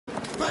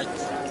We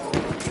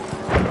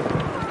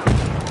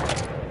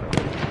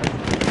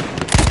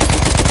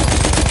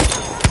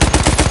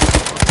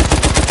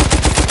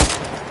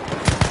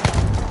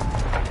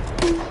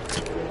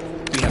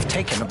have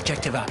taken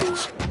objective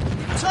apples.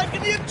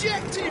 Taking the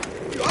objective!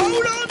 You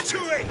hold on to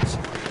it!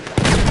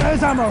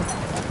 There's ammo!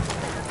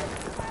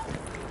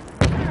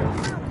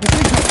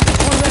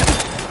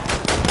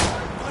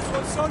 Nice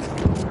one, son!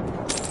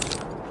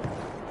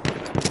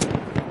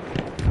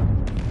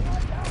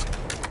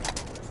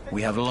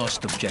 We have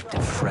lost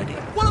objective Freddy.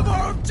 One of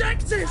our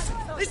objectives!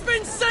 It's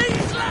been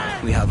seized,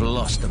 lad! We have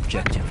lost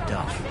objective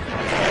Duff.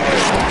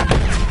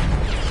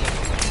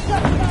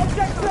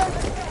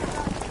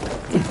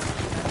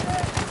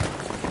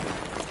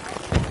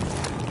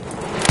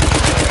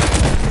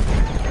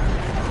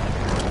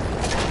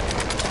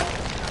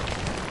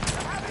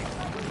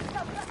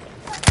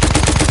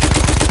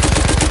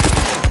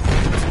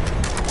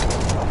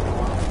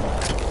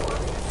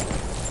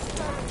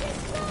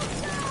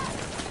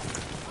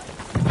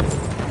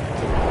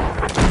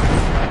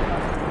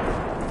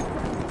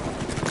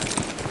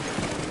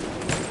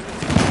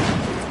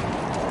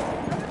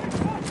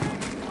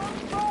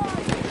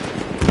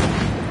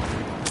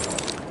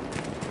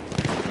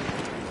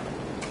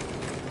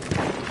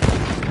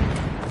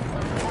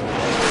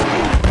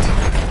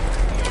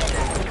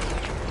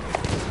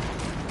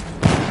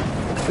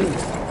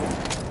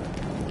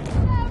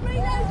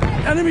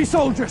 Enemy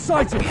soldier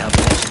sighted! We have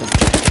lost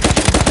objective.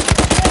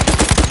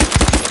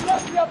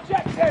 Lost the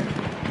objective!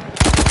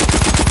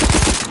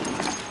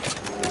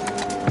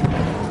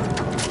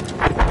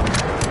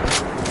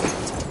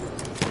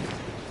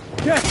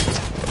 Yes!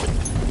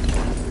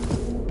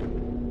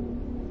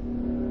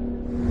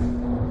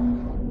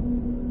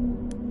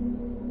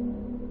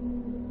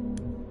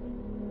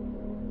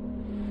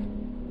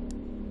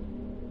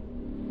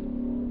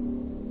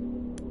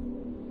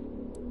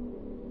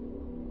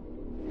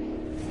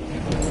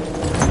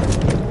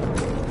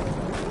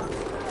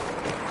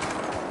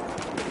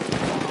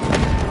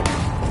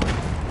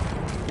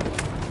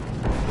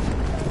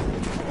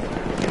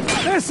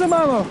 There's some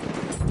ammo!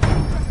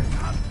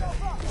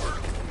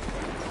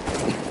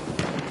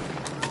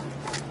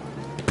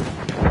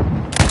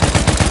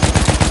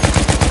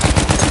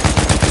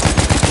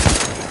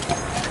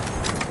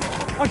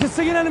 I can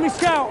see an enemy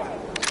scout!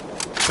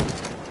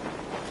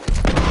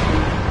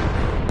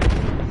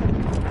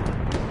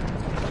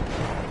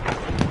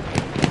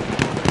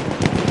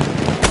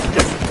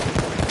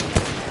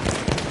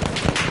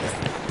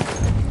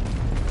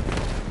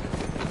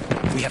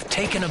 We have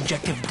taken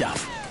objective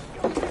Duff.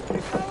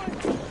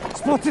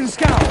 Spotted a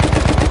scout!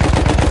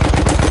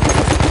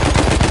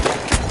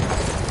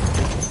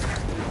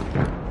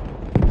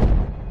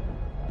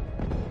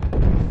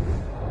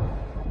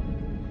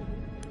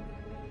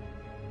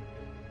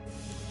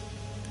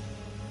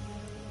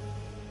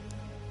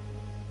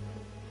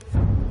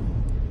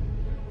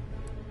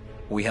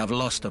 We have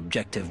lost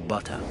objective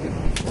Butter.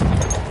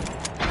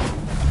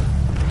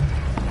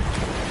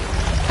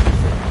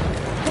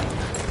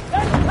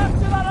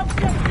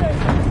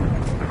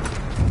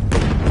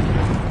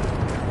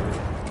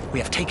 We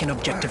have taken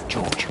objective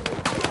George. Keep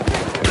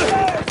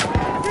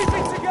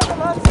it together,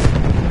 lads!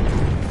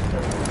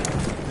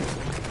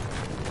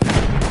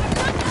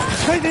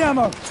 Take the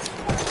ammo!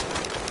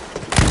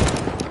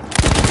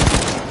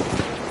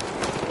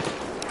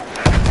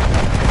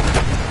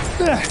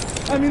 There!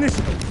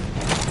 Ammunition!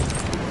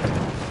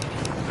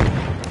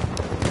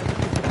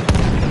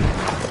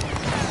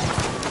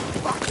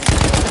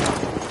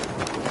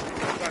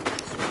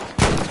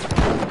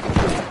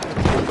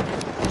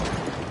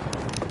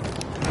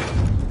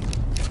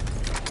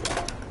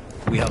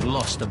 We have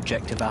lost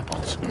objective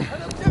apples.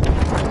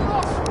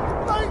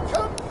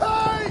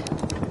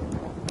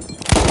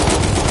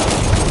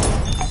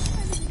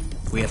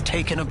 We have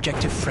taken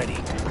objective Freddy.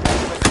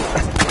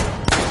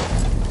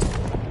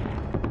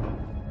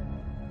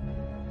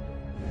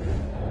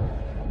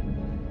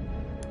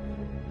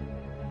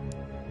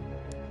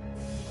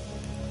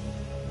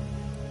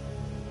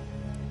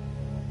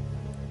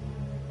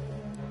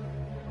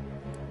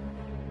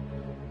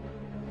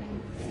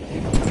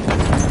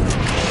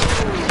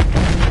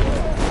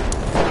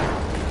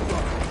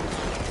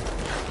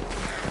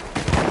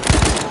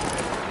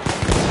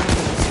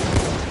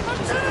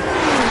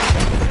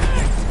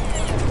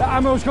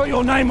 Ammo's got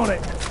your name on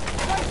it.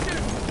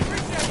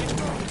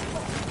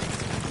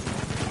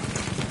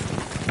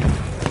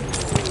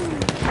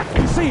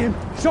 You see him?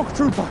 Shock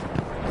trooper.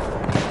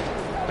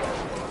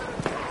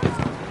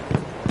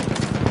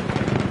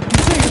 You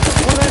see him?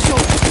 One of their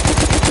soldiers.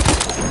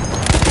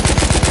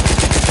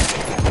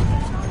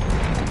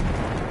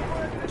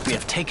 We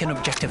have taken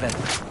objective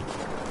Edward.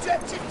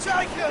 Objective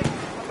taken!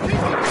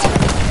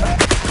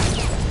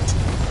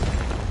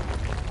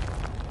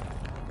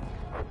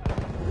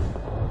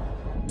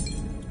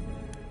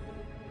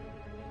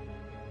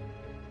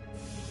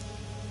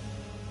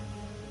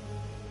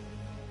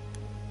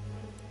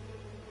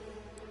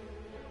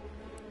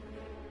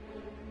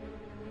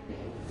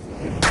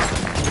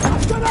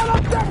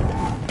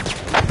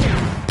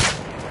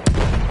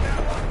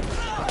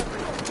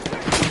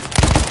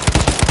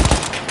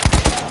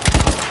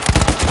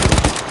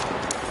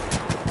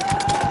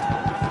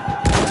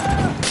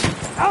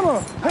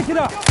 it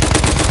up!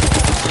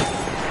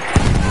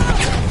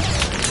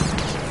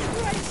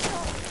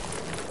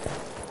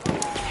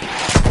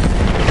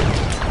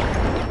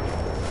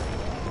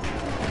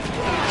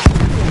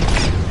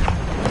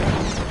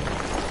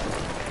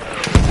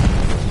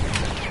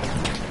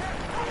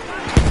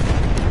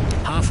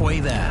 Halfway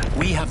there.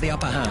 We have the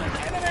upper hand.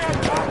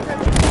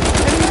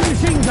 Enemy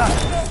machine gun!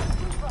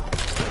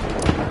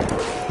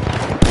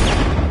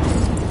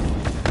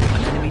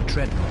 An enemy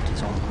dreadnought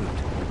is en route.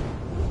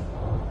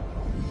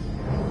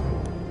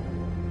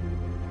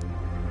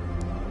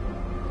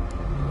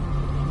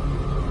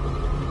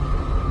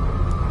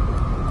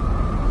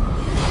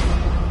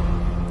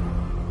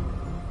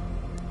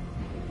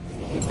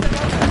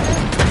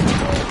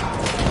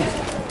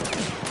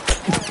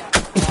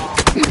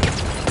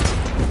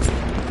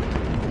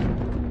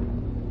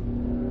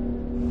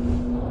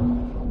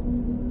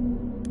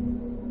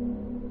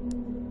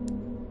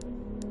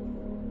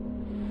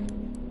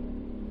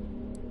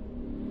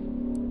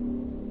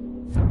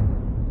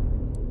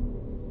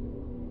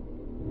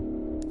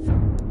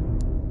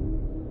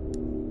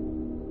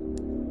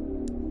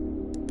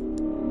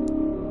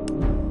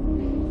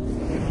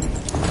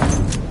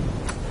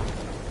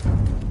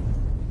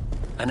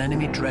 An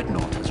enemy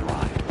dreadnought has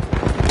arrived.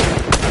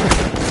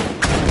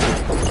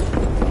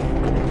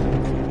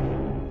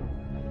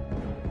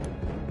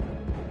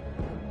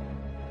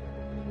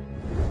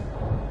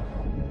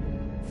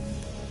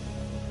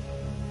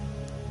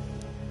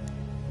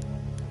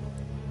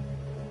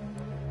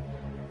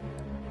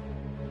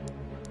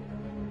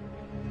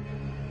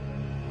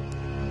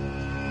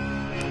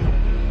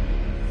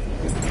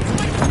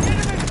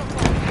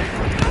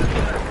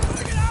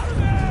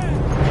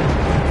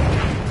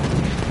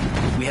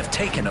 We have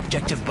taken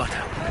objective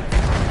butter.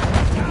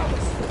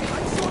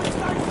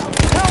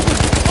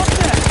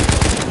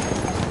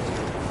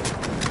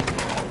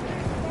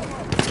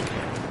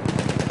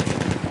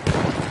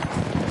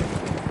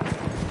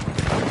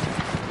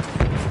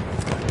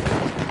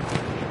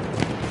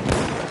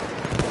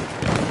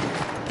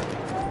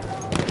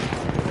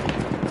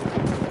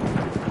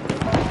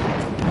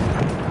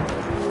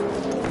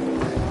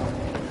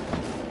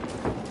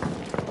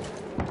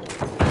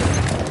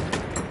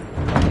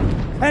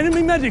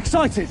 Enemy medic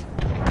sighted!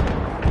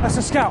 That's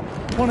a scout,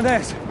 one of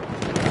theirs.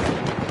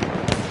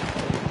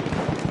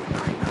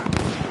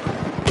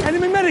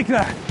 Enemy medic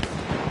there!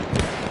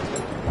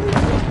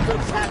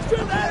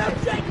 Capture that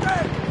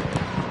objective!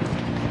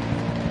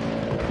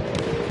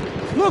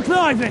 Look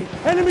lively!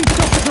 Enemy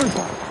shock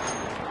trooper!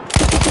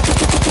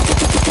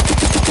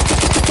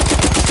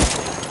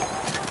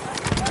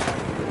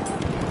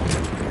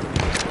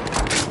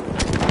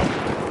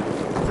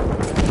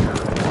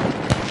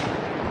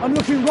 I'm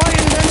looking right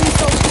at an enemy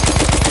soldier.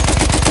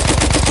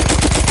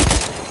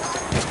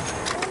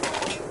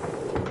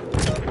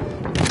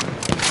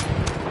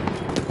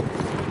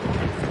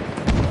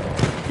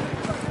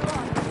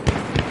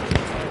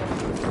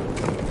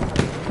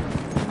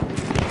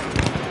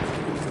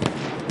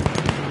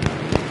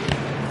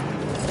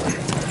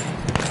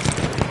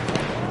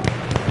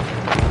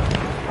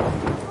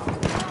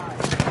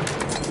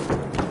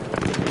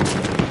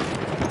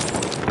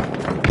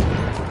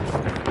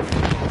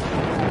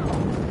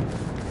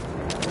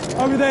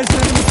 Over there's an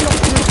enemy shock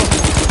trooper.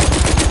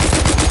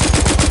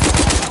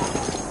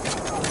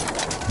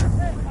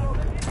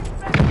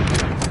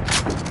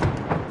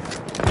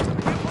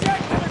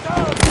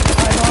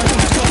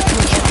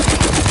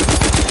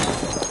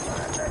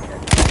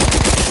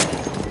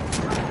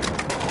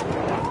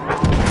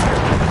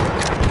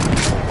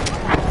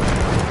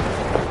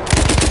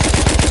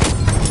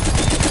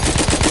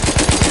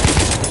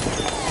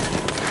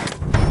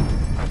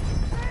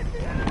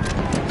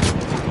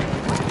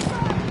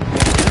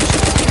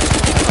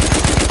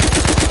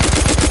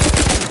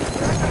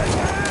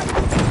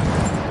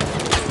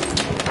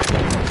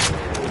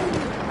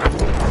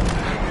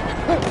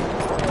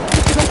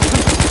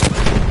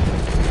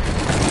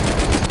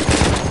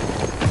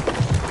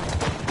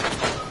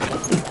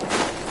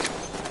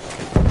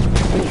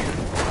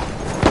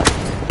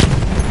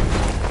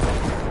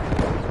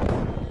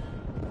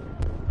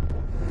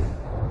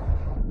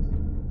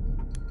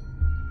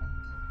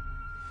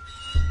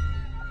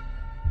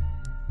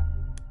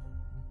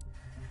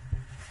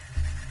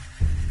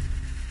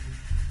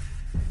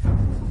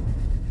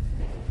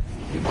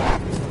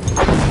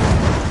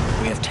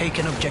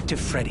 Taken objective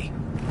Freddy.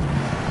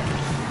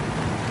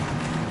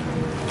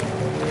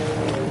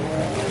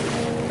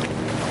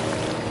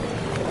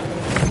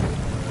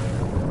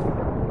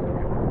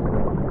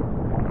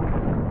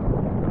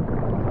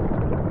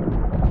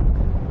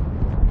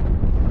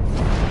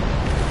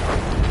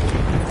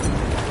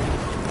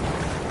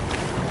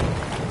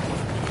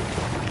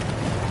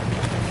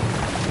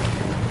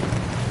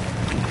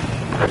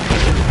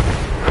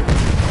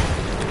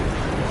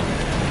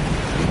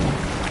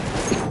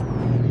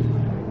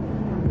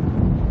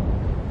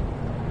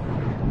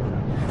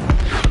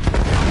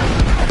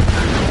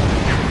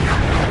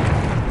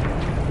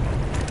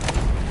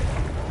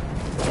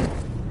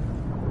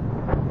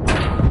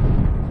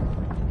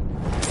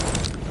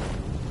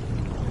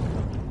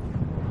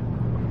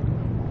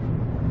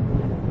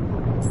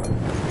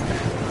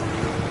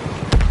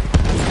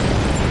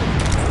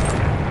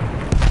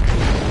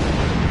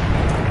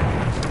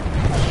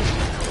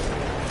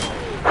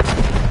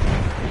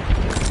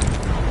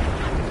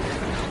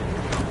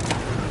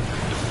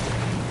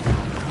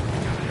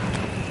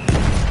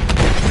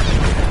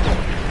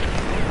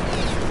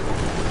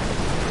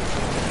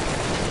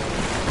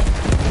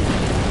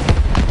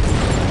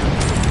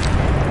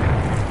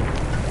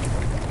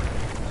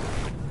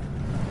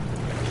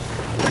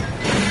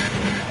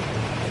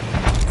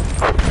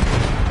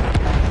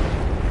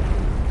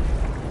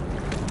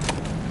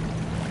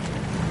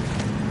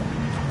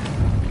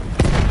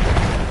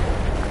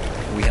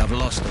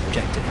 lost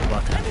objective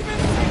butter. Take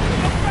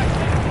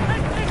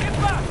it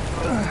back!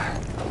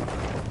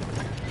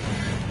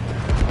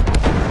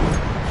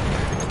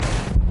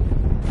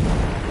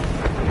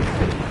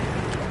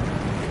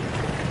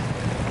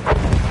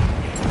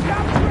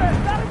 Capture it!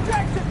 That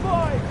objective,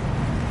 boy!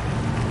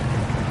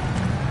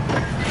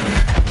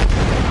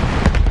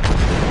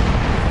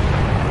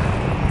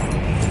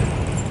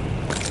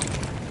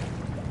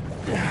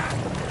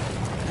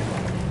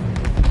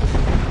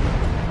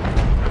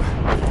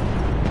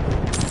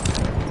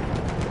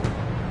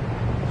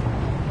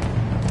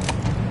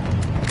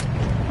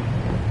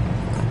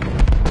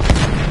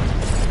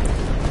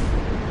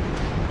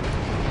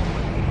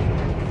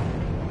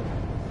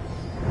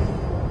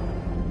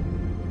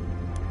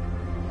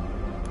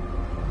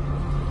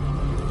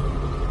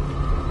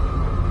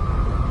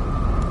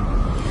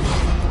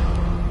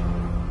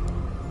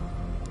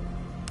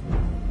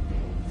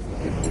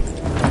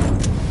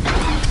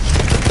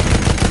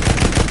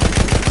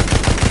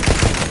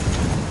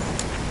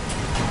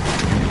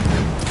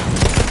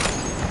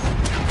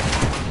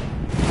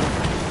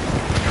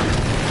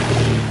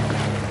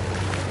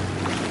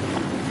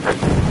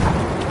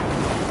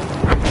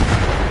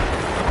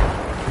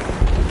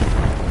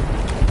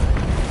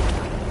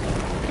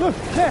 Look,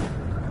 there!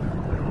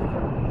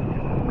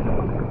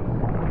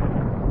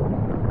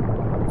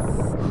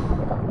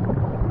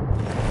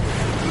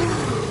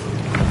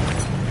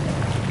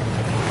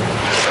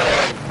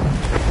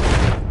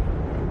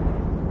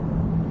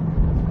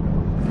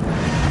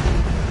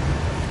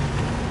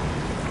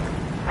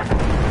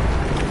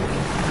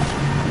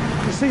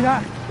 You see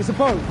that? It's a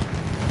boat.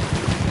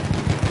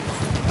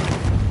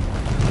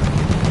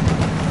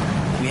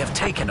 We have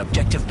taken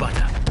objective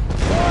butter.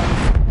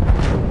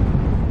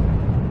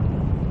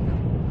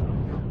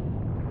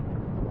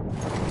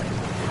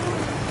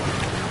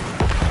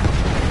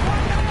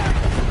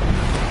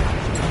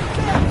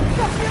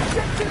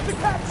 To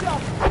catch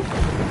up!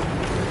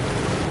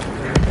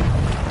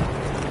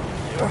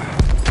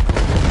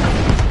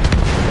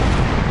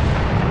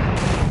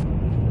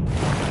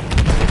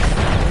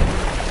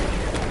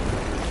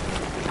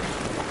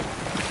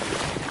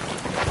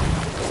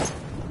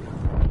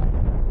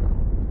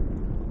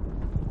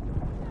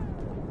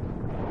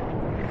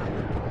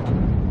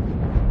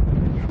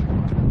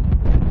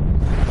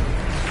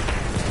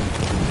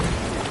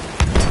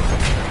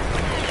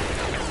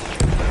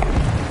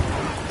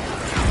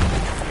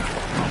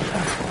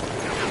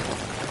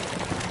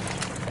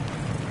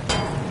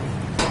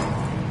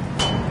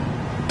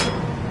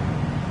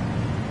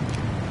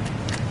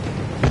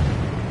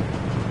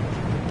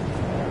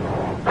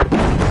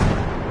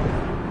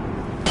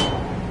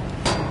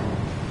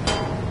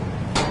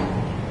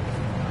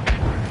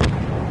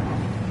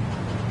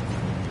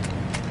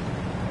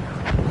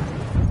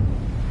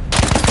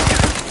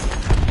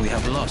 We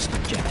have lost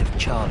objective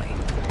Charlie.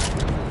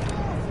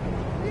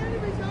 The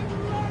enemy's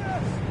overrun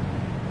us!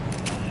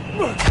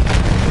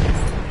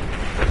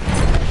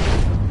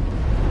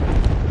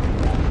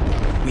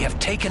 We have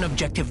taken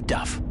objective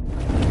Duff.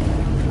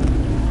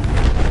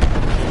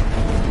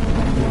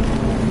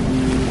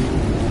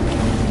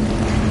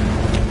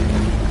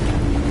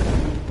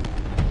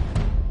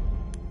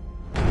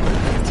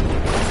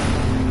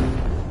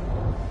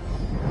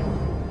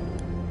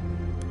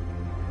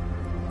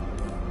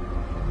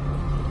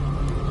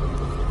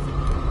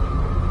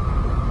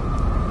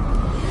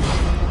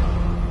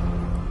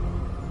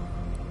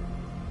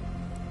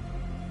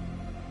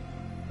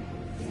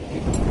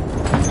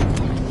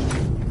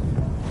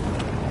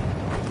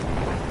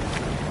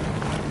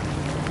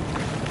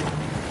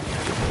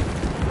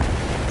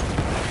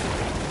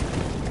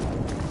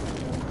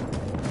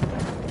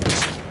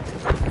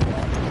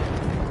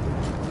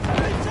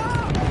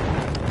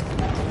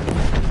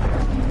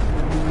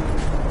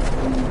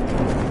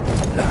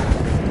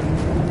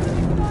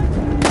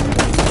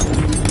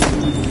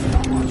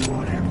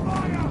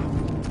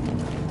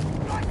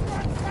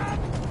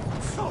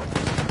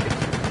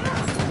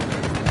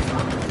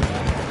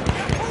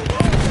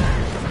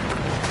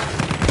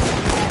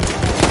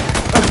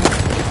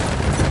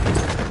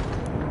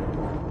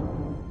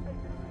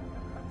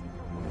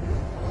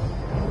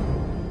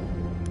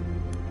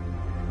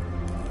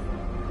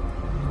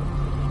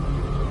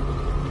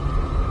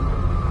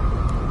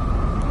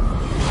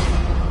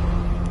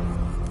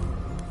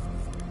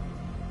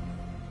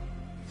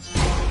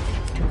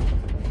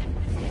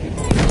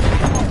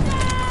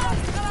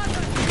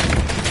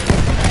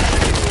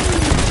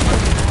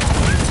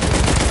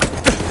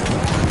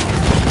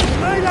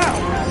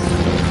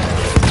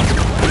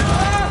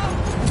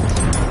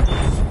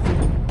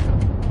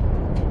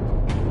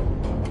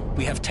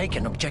 We have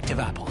taken objective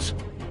apples.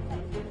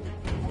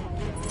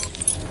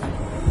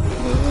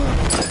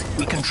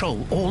 We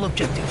control all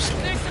objectives.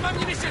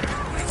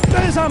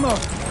 There's ammo!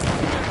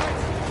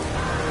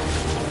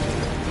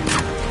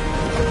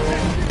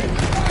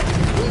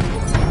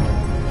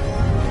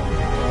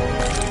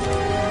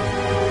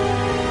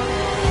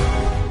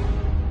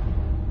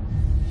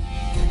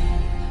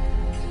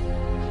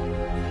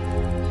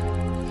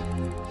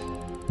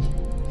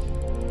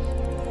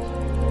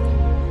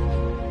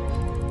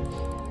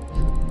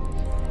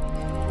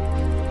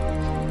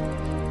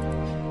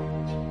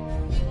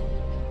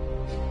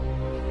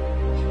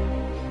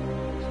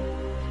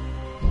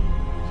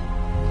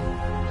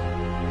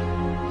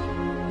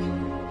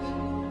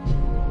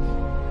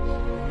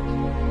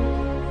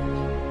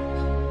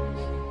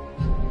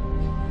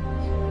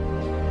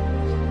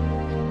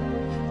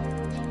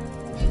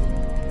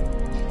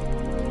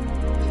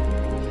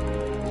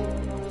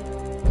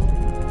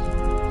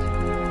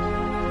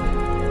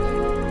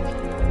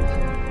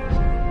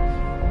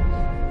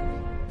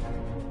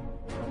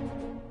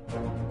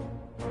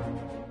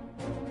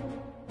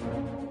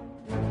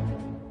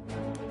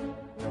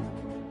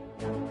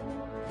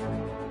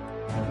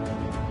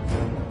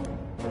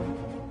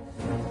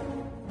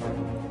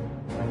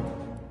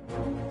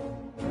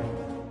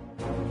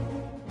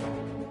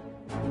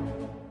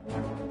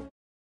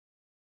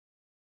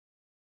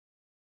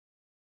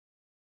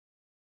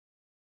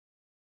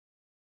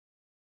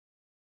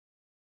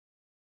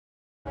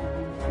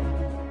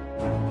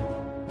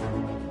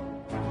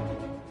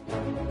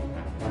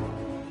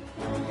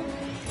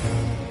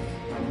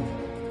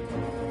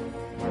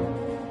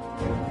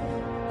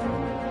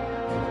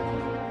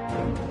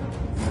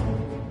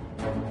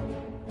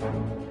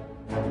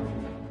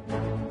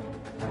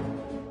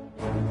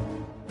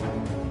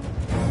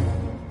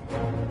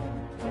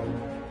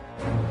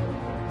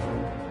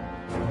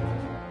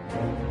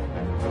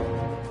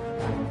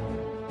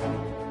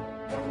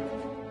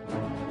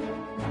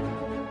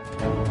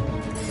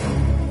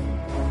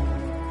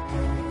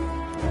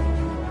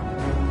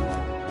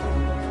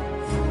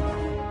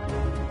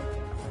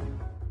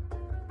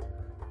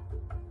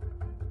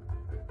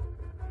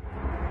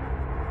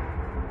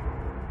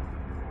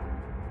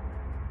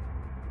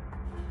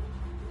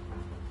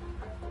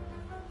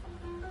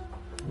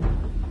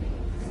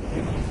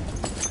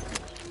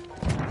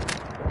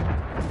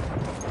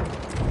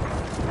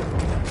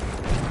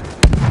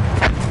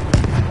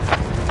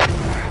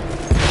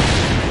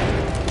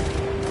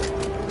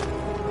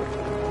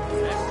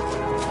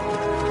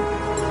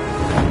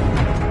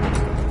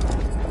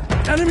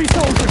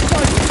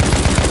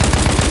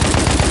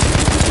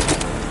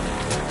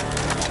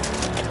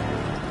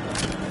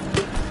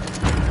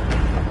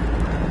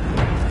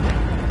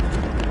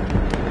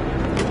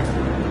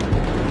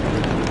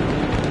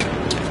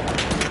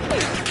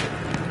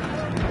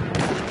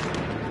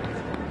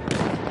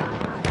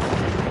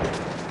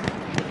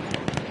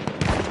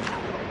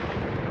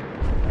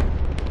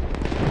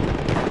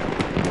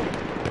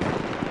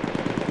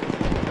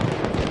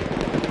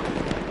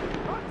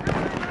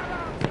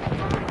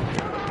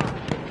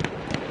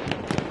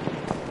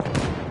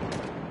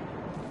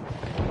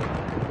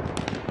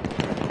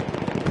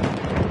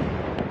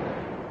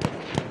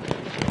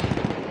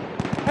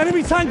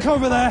 Enemy tank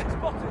over there!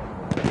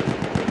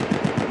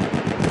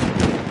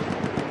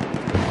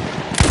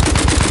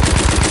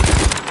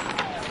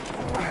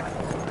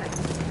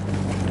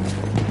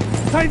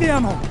 Take the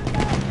ammo!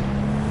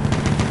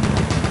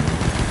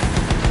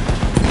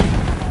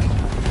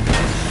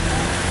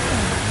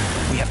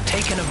 We have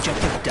taken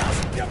objective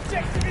Duff. The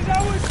objective is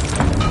ours!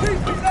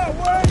 Keep it that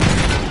way!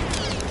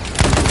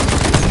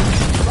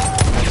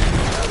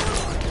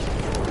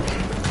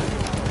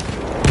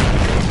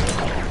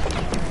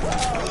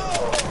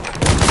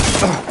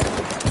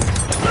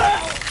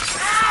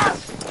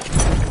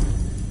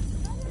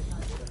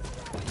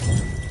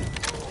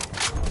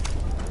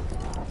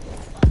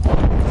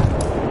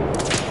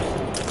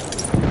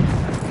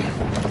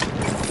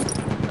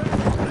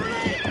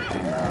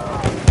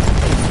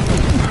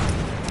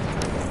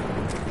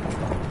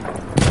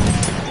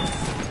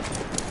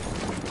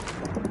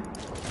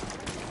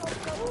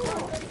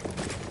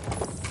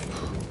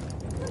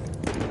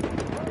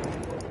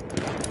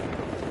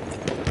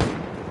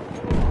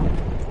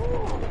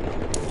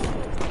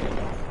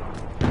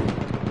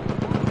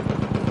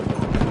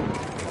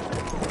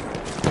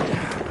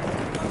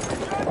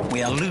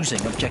 We are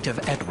losing objective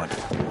Edward.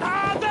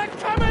 Ah, they're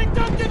coming!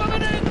 Don't give them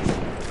an inch!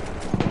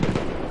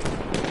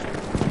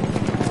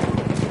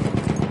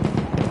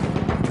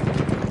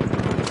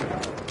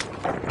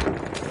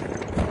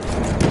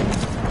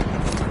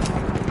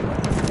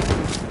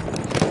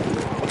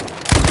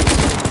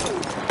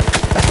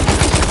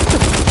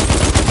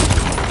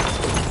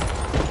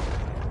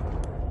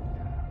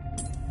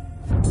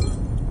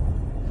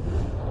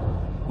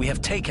 We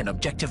have taken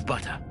objective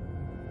Butter.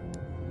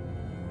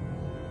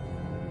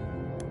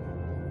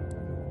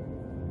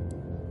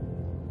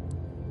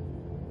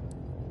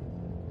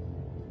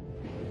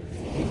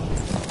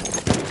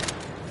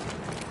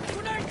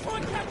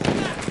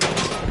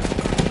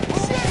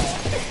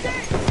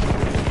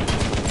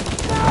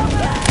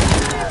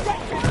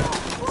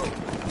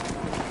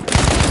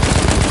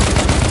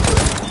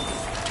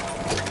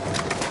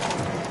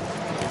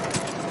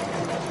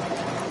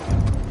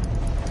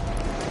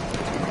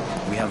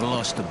 We have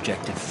lost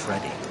objective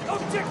Freddy.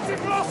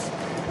 Objective lost!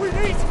 We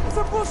need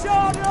to push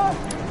harder!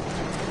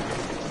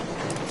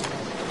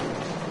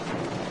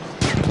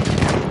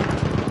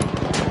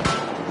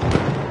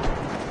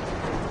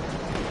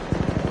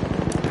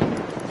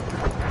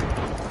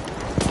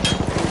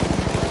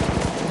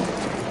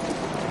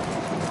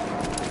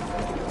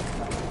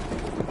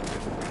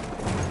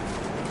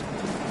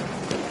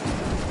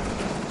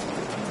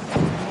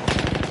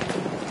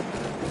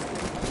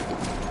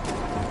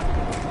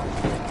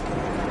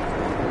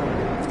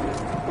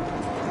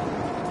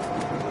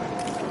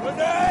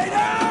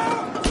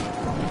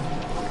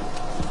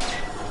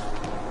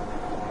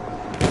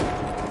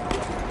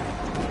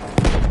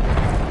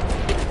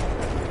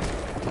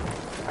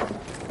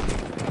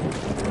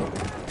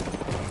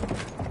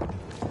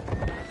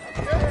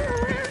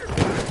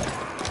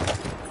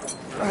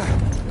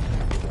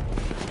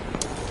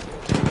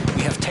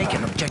 We have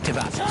taken objective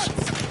Apples.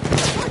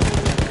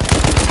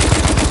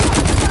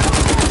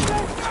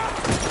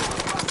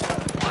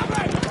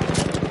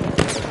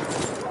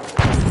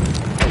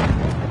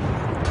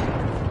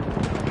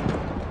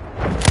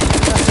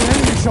 That's an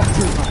enemy shock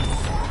trooper!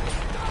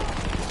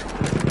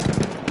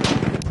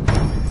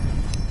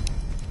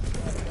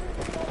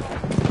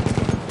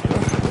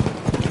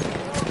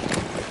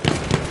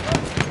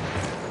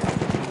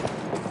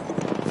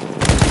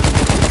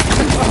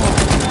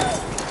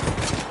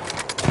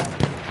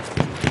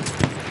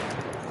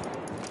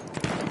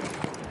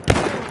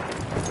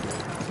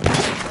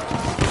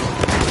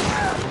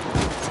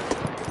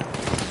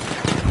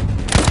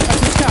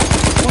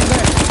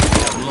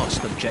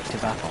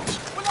 Objective Apples.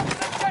 We're not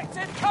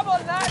protected! Come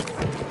on, lads!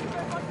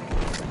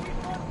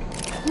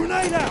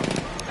 Grenade out!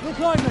 Look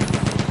like me!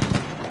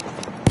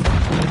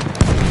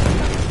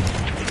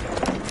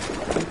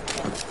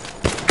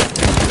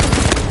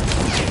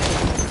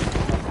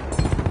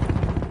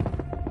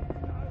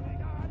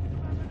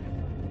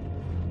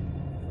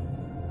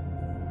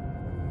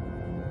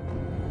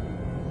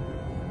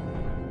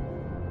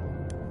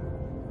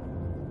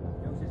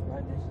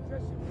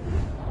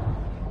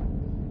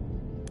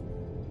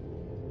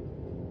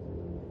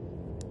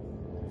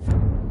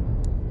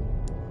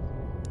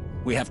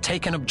 We have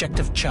taken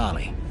objective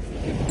Charlie.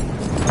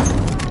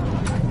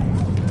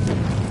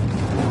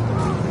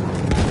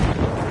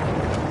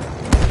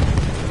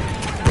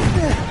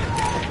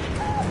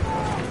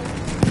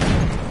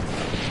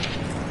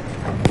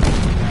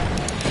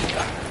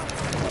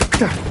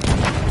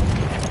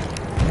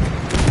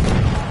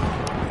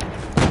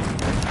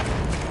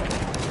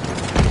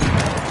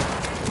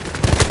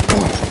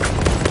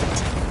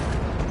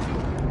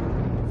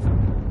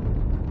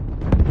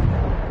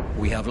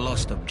 We have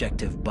lost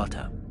objective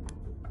Butter.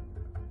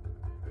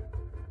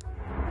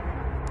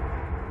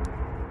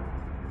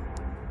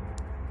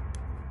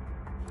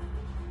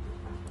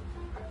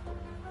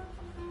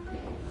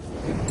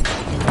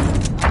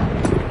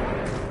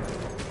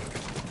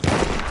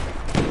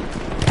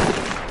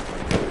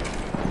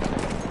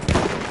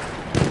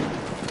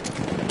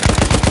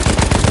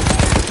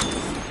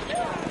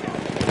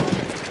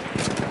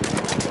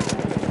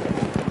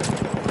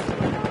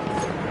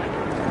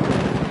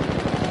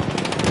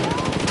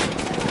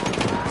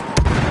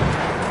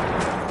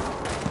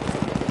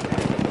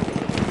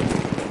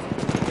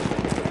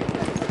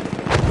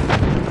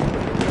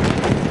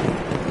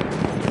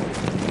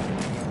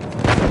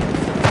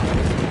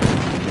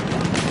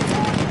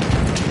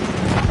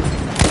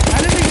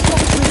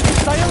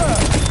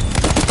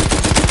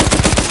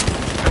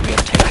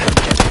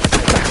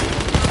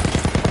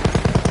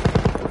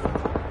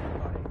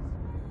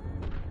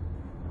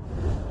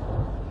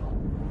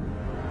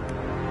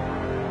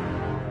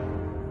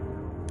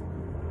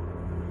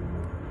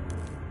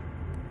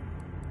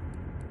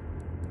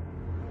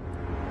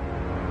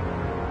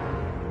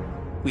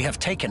 We have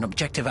taken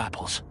objective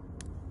apples.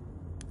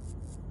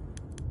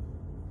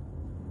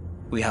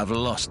 We have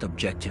lost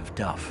objective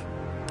Duff.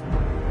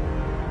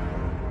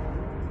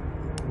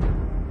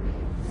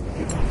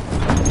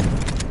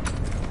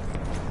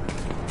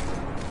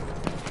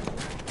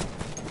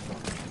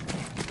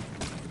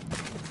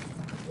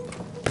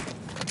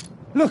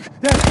 Look,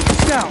 there's a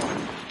scout.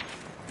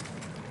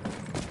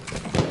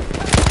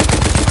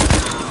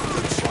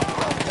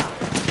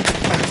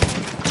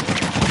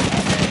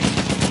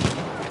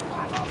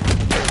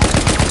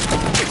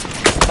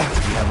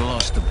 We have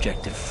lost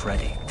objective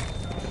Freddy.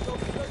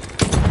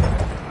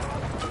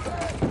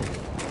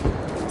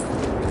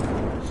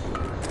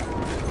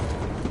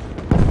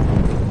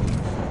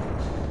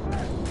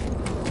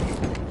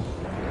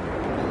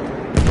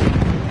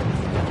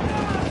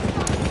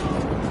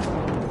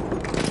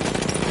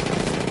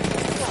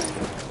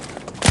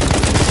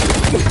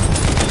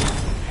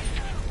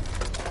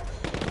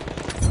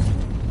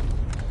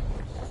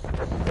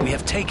 We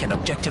have taken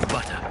objective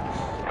Butter.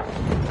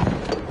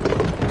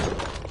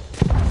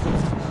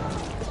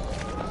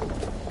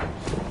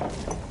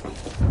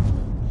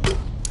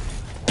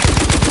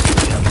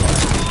 We have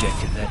lost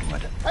objective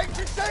Edward. Hate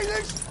to say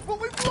this, but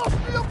we've lost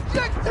the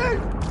objective!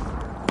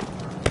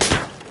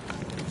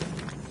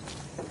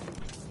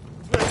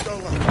 Let's go,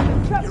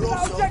 lad. Capture You're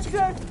all that sorted.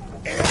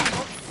 objective!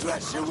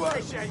 Flash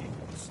away!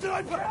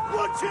 Sniper,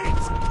 watch it!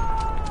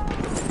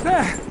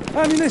 There,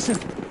 ammunition.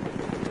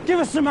 Give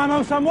us some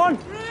ammo, someone.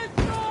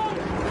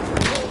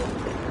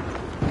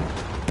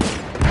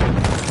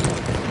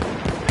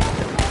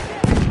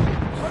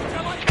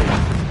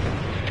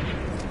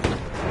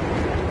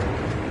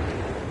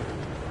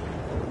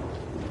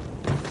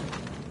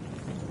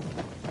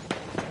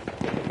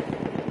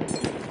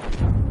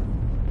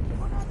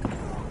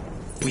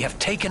 We have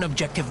taken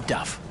objective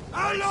Duff.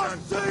 I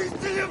lost seize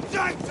the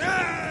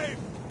objective!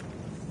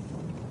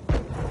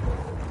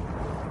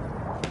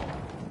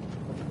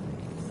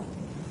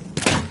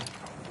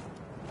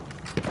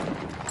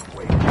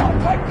 We got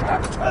to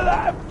capture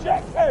that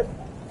objective!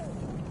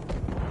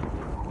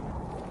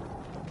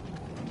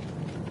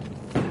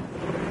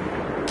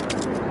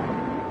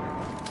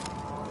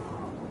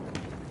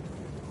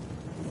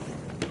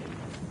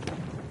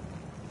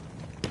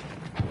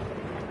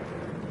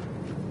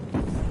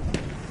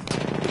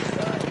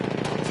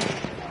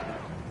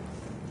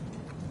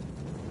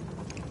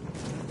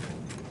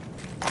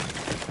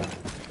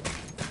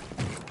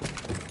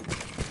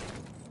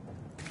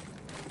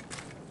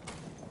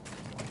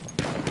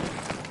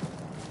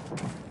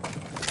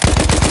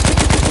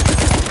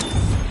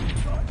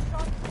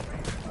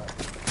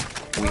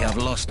 We have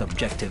lost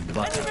objective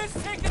Butter. Enemy's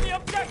taking the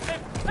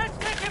objective. Let's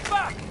take it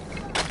back.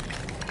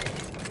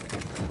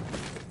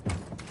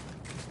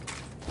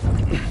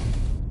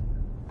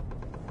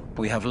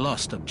 We have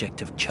lost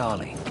objective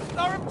Charlie.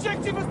 Our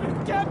objective has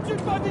been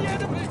captured by the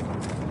enemy.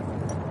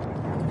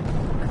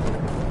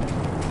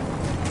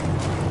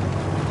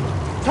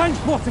 Tank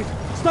spotted.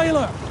 Stay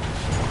alert.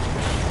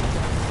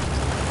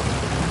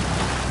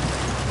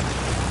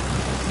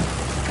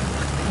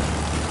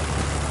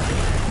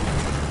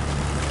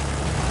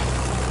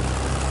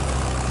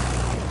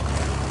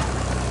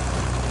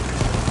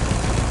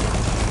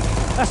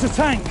 That's a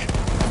tank.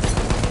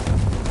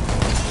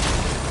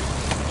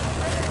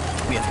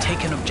 We have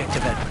taken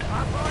objective Edward.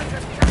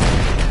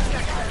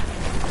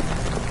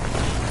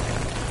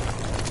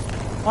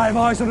 I have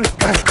eyes on it.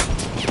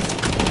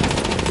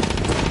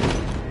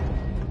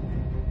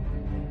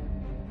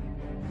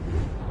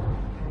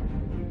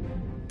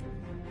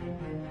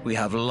 We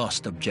have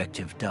lost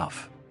objective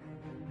Duff.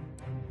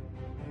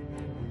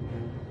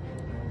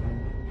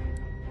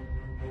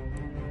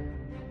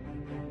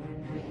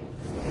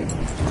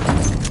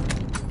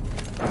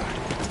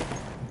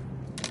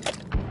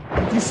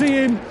 You see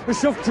him? A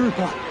shock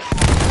trooper.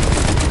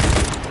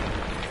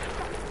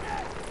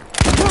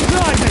 Look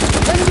behind me!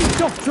 Enemy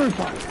shock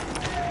trooper!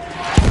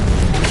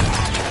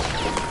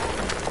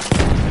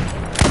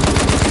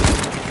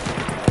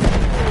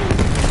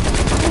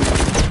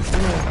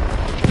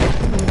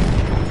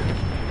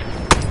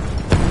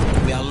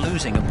 We are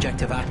losing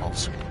objective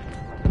apples.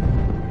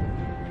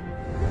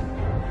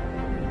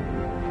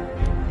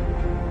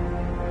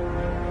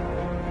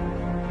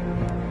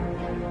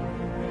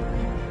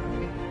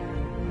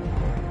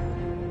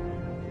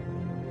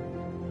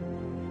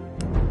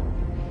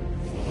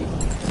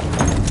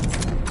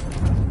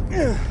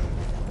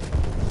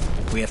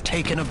 We have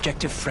taken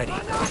objective Freddy.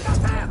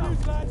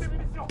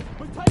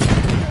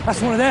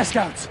 That's one of their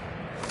scouts.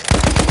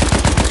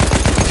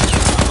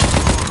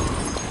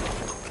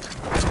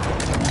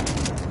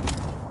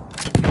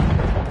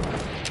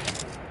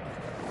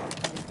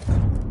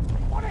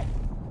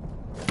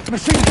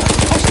 Machine gun!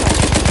 Hostile!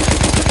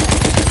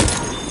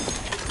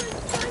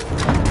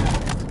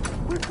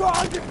 We've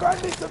got to defend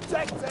this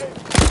objective!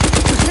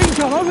 Machine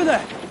gun over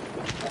there!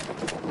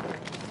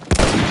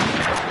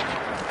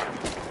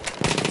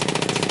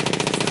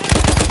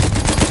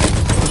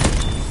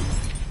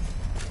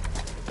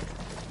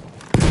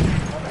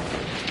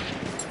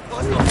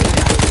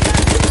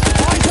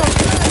 Eyes on!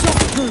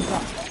 Shock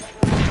trooper!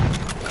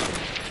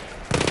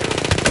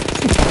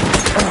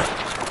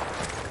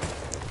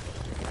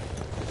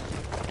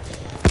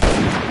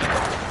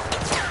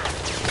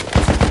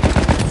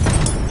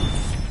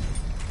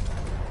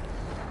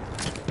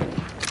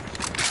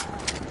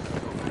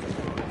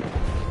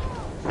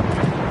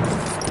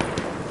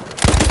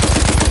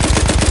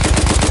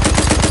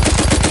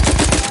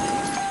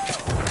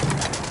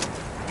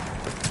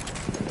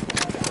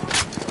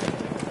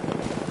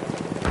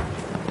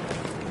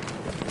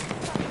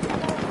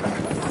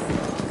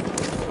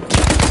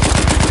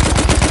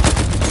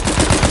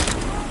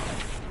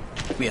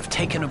 We have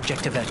taken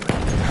objective Edward. Take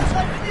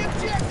the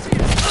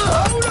objective!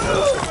 Hold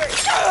on to it!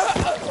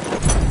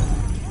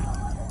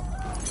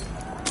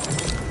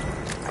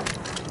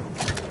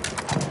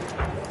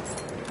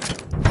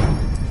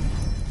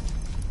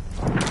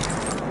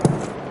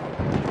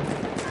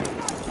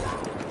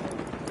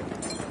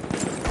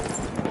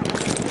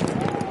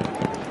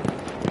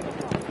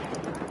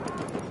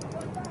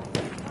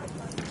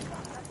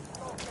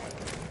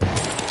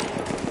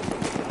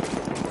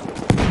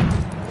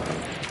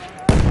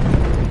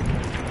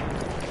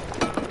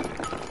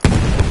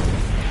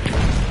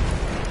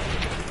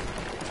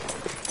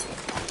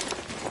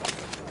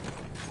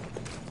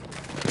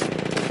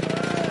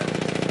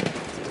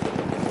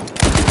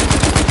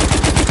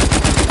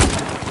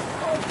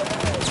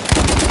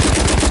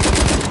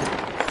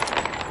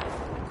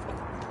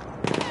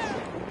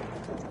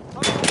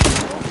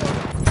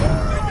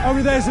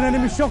 Over there's an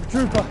enemy shock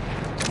trooper.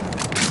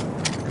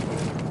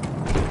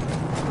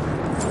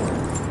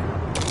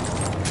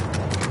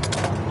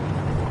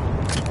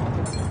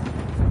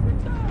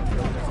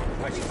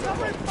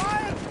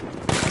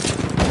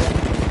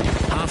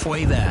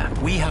 Halfway there,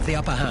 we have the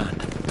upper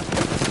hand.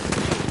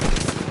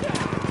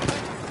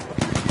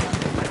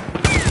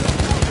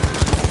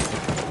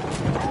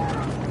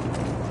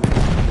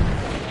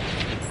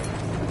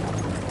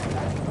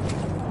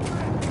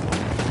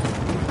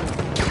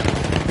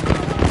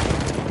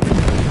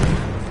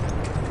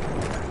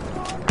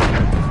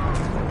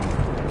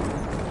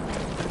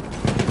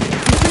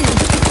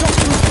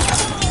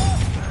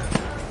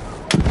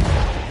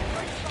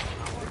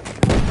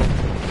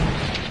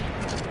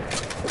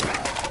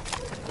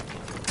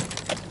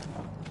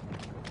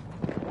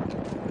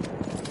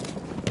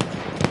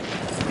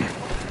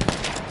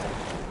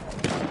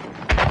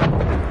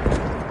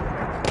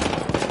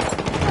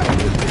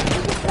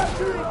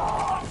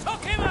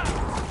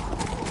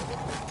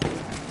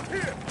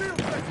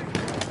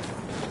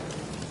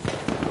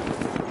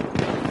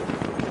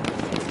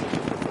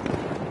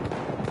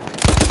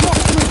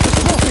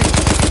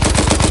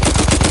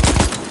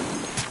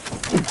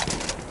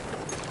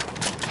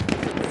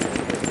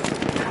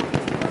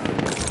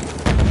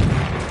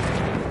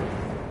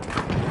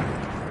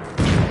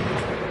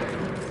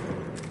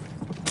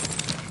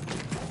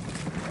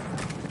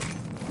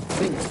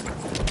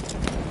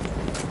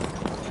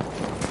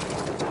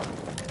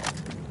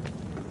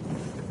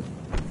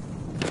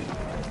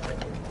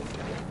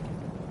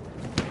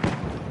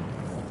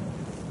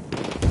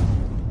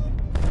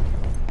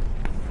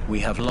 We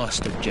have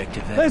lost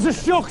objective Edward. There's a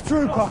shock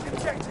trooper.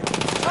 Take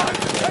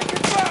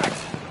it back!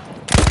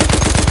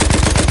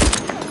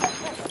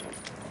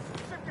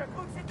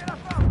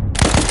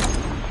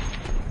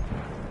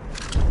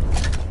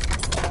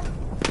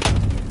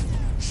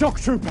 Shock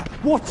trooper,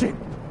 watch him.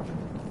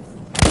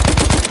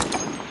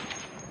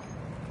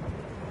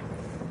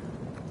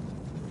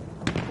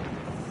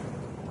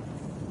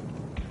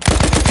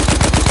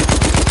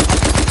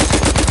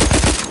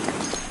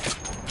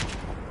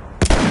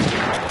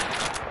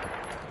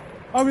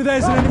 Over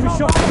there's an enemy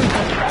shock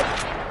trooper.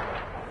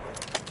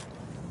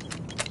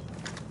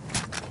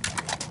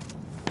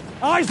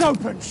 Eyes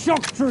open,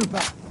 shock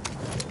trooper.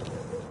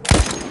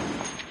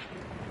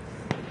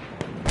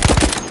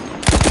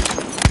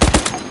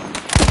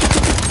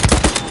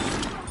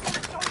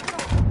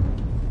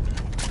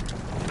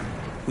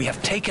 We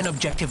have taken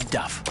objective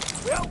Duff.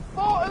 Well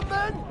fought,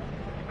 men!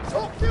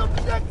 Took the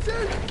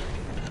objective!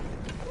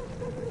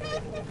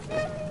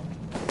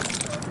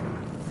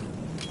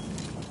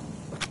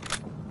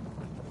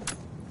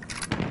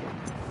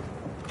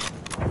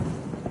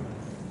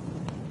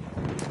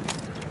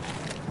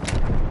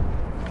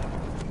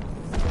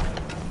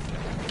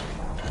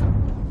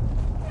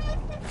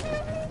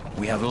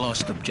 We have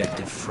lost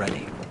objective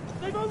Freddy.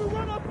 They've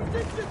overrun our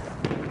position!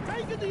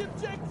 Taken the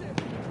objective!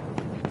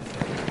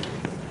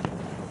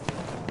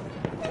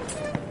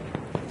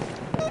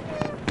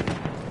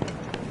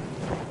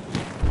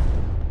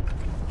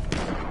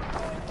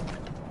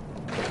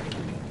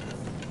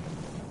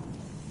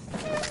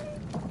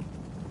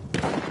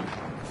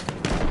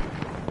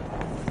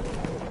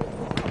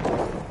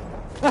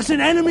 That's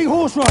an enemy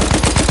horse rider.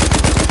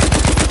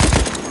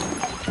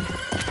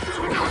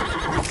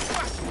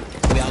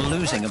 We are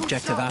losing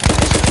objective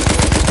Atlas.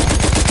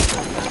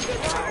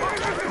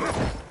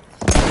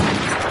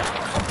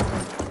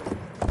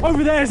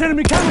 Over there is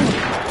enemy cavalry.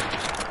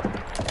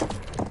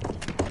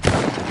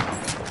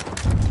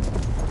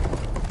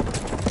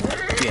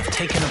 We have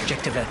taken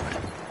objective Edward.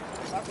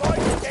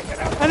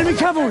 Enemy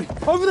cavalry,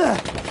 over there.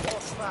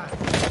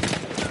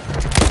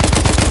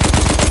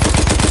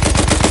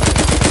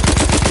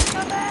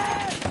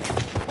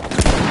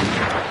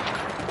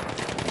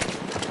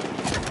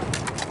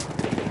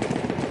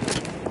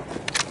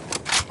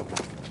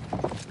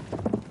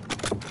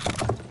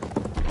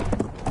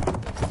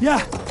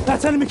 Yeah,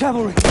 that's enemy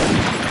cavalry.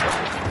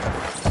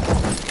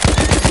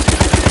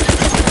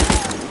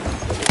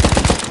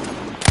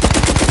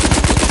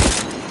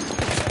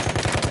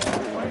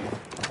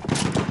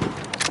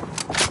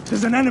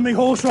 There's an enemy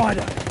horse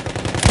rider.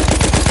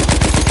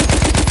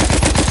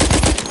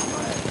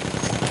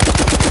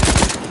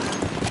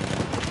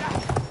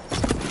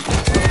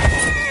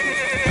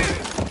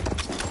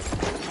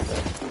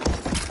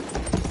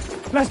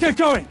 Let's get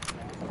going!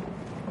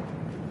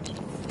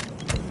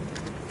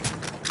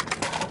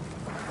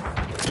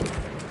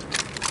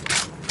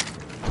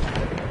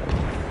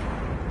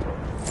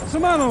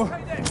 Some ammo!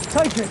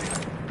 Take it!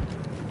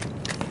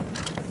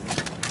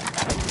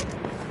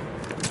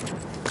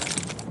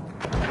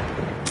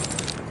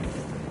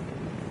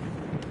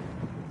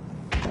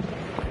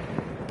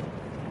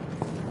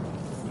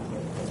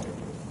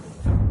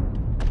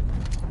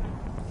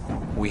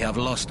 We have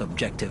lost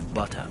objective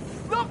Butter.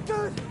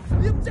 Lockwood!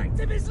 The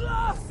objective is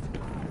lost!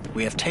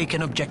 We have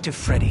taken objective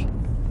Freddy.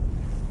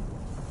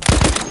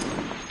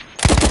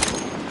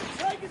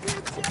 Take it to the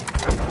objective!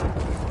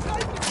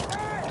 Take it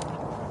there!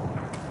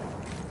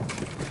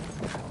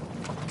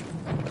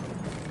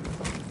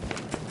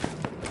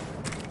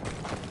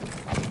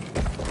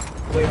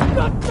 We've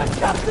got to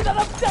capture that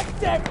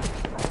objective!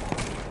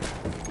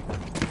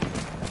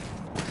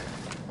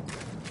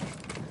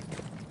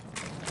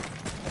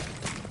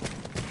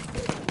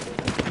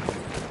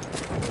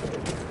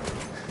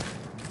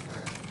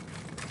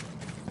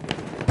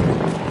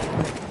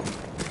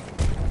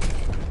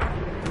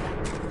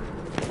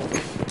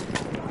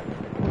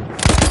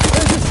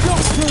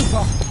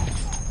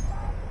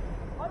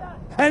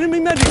 Enemy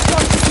medic!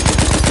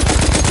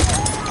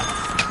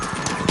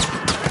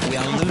 We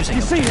are losing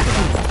You see it?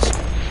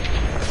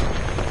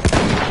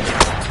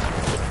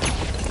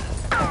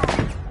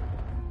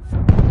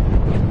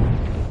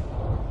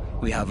 objective Duff.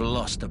 We have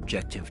lost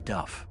objective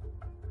Duff.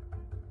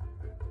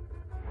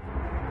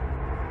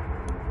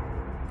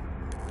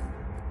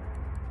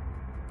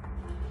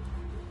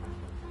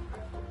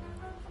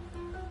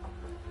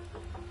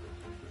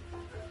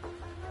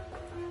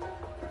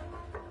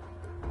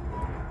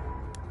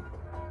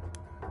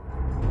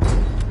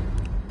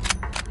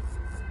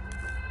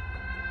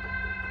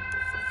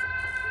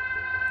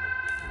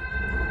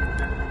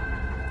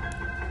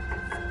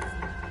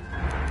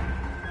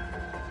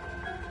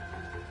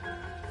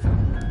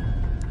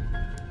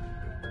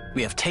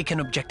 We have taken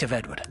objective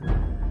Edward.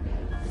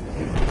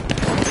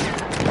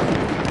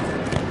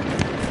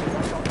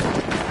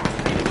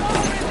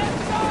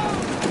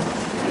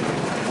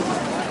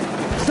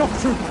 Shock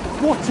trooper!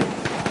 Watch it!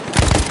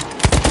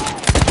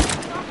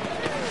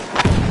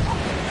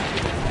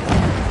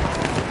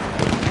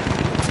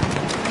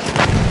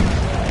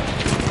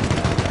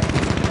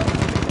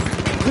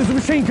 There's a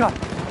machine gun!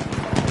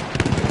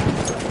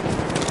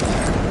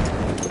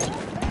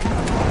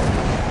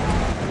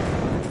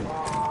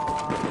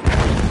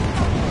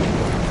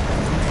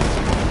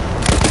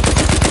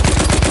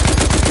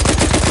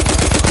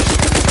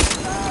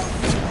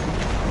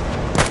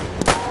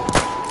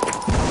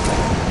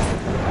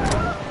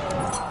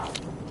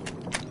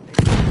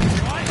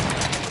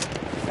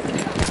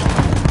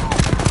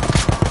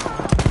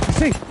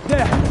 See,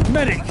 there,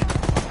 medic!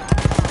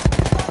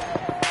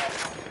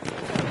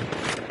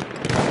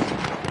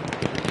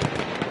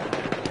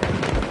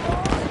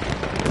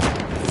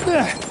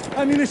 There,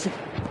 ammunition!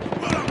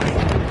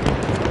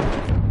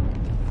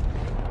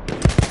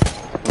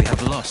 We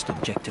have lost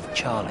objective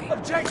Charlie.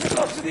 Objective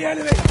lost to the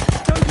enemy!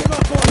 Don't give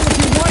up, boys!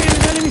 Looking right at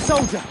an enemy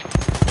soldier!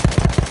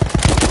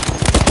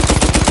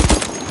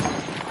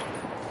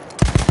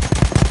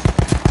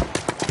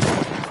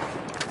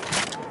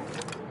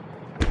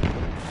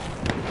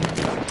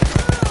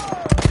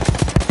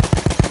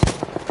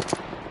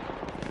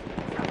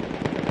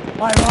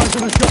 I have eyes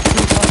on a shock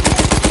trooper.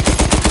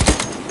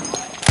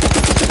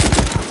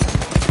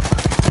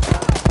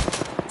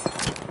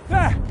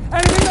 There!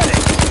 Enemy medic!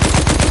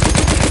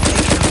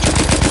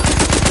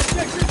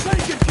 Objective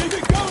taken! Keep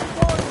it going,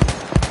 boys!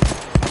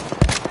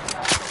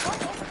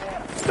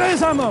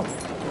 There's ammo!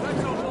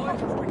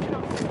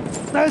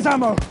 There's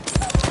ammo!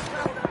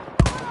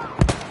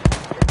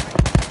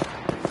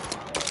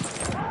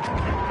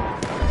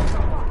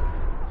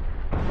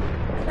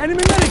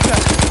 Enemy medic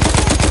there!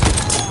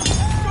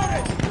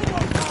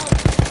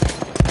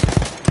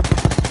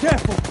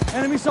 Careful!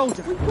 Enemy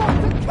soldier! We've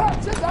got to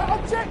capture that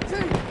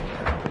objective!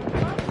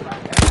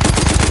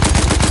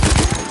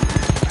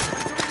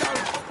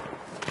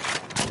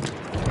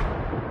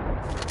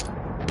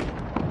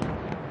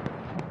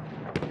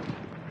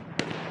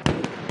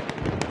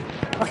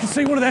 I can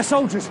see one of their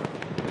soldiers!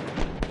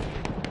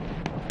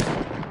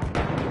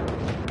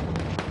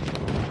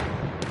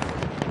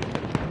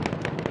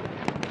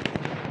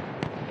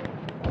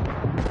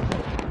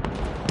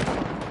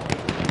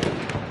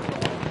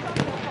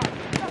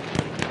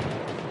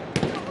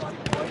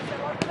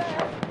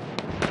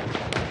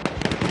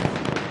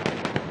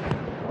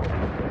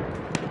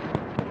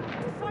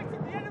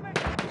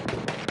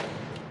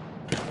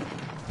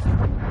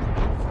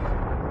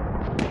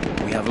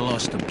 We have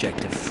lost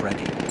objective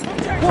Freddy.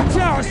 Watch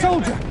out, a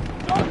soldier!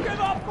 Don't give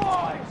up,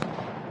 boys!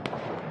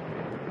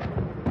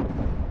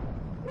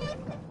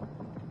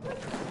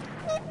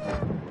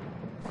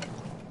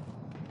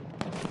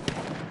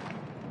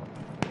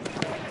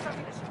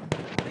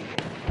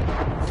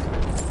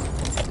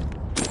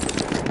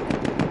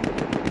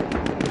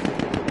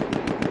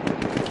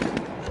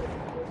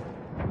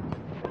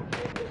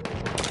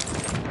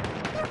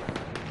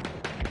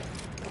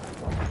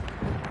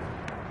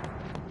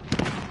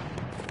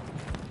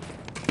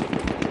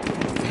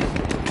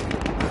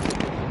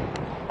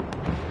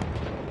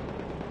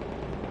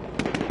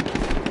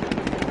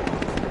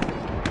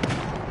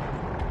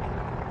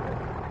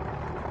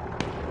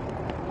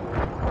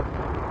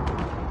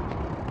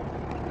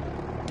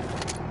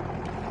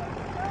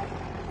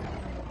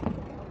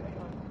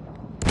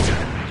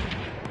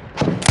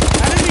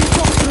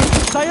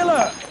 Stay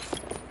alert!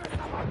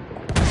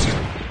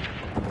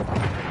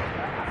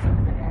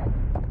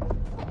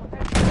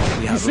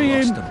 We You have see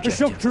lost him, the objective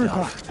shock trooper.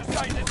 Duff.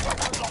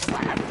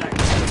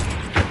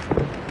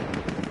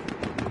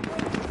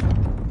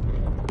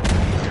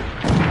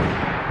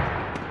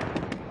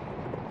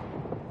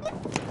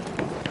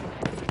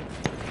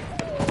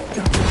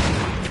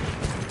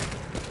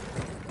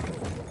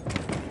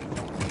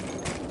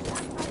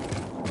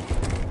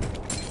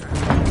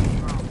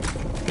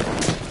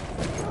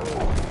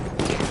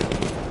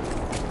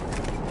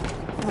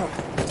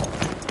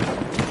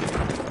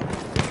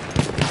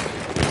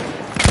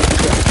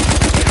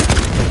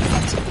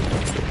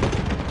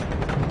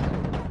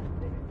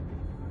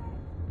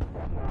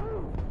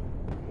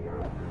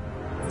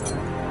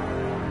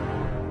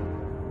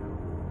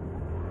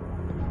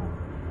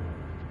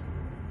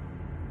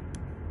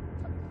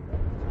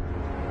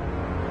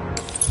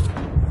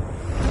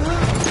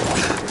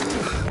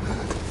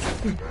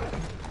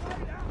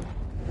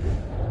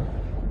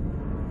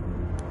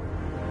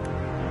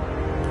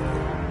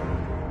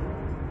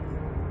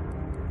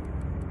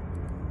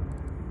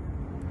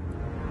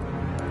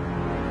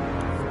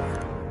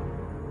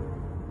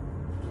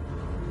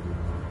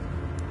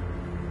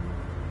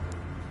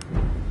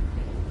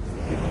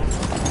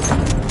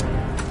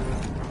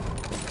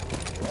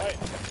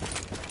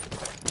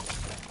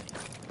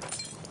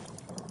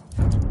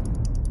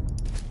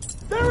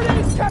 There it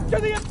is! Capture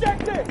the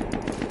objective!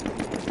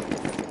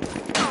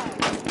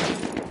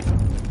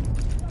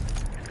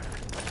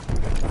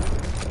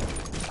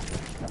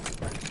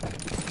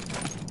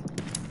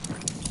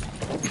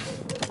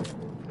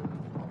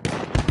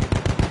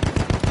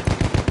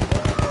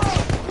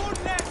 One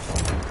left!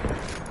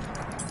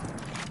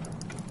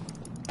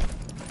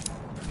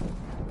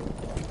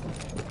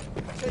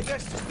 Say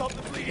this to stop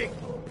the bleeding!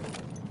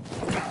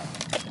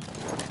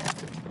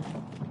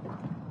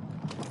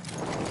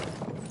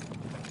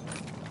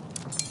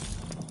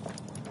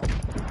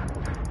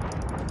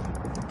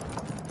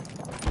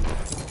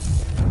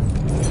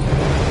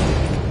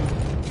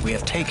 We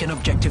have taken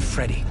objective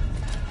Freddy.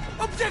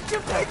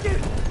 Objective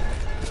taken!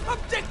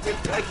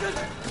 Objective taken!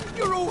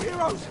 You're all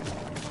heroes!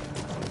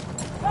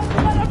 That's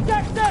that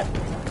objective!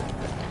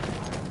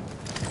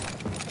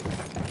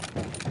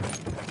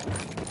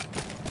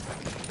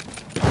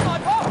 My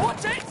part,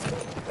 watch it!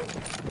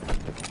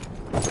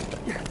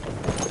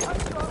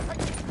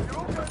 You're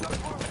all going up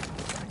forward.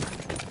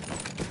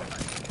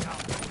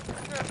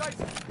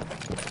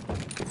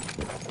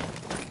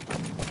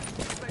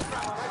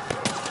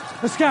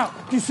 The scout,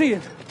 do you see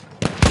it?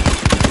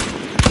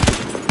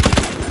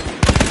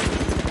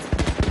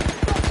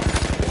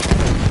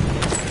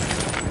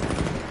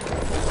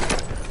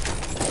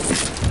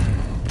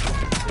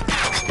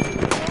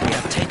 We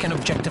have taken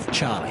objective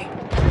Charlie.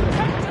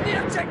 Capture the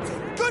objective!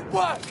 Good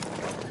work!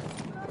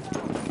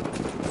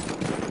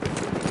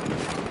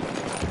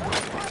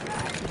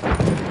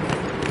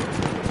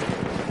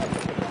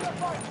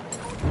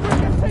 Bring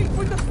your team!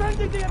 We're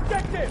defending the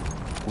objective!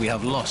 We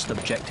have lost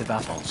objective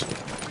Apples. Look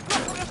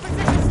at the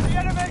positions of the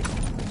enemy!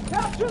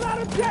 Capture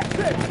that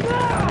objective!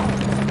 Now!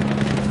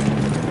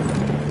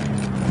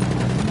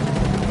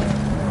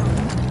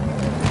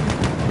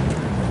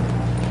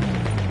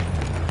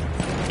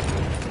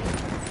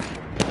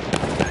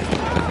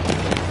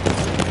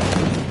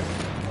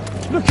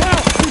 Look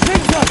out! He's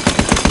injured!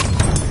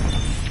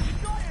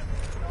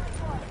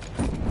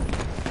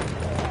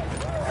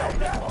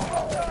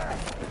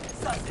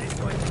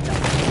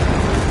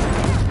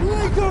 Where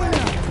are you going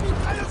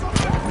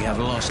now? We have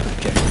lost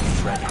objective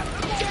Freddy.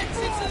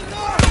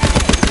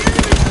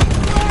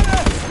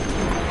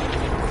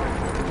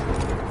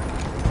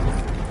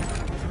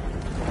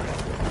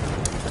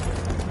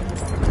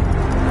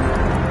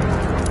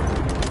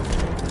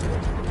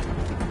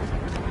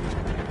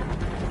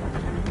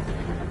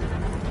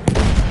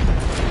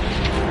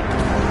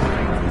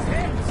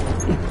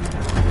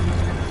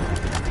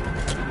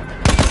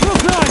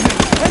 Look, Nigel!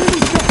 Enemy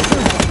shock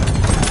trooper!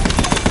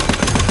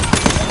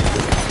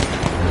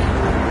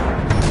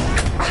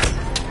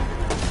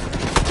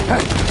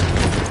 Hey!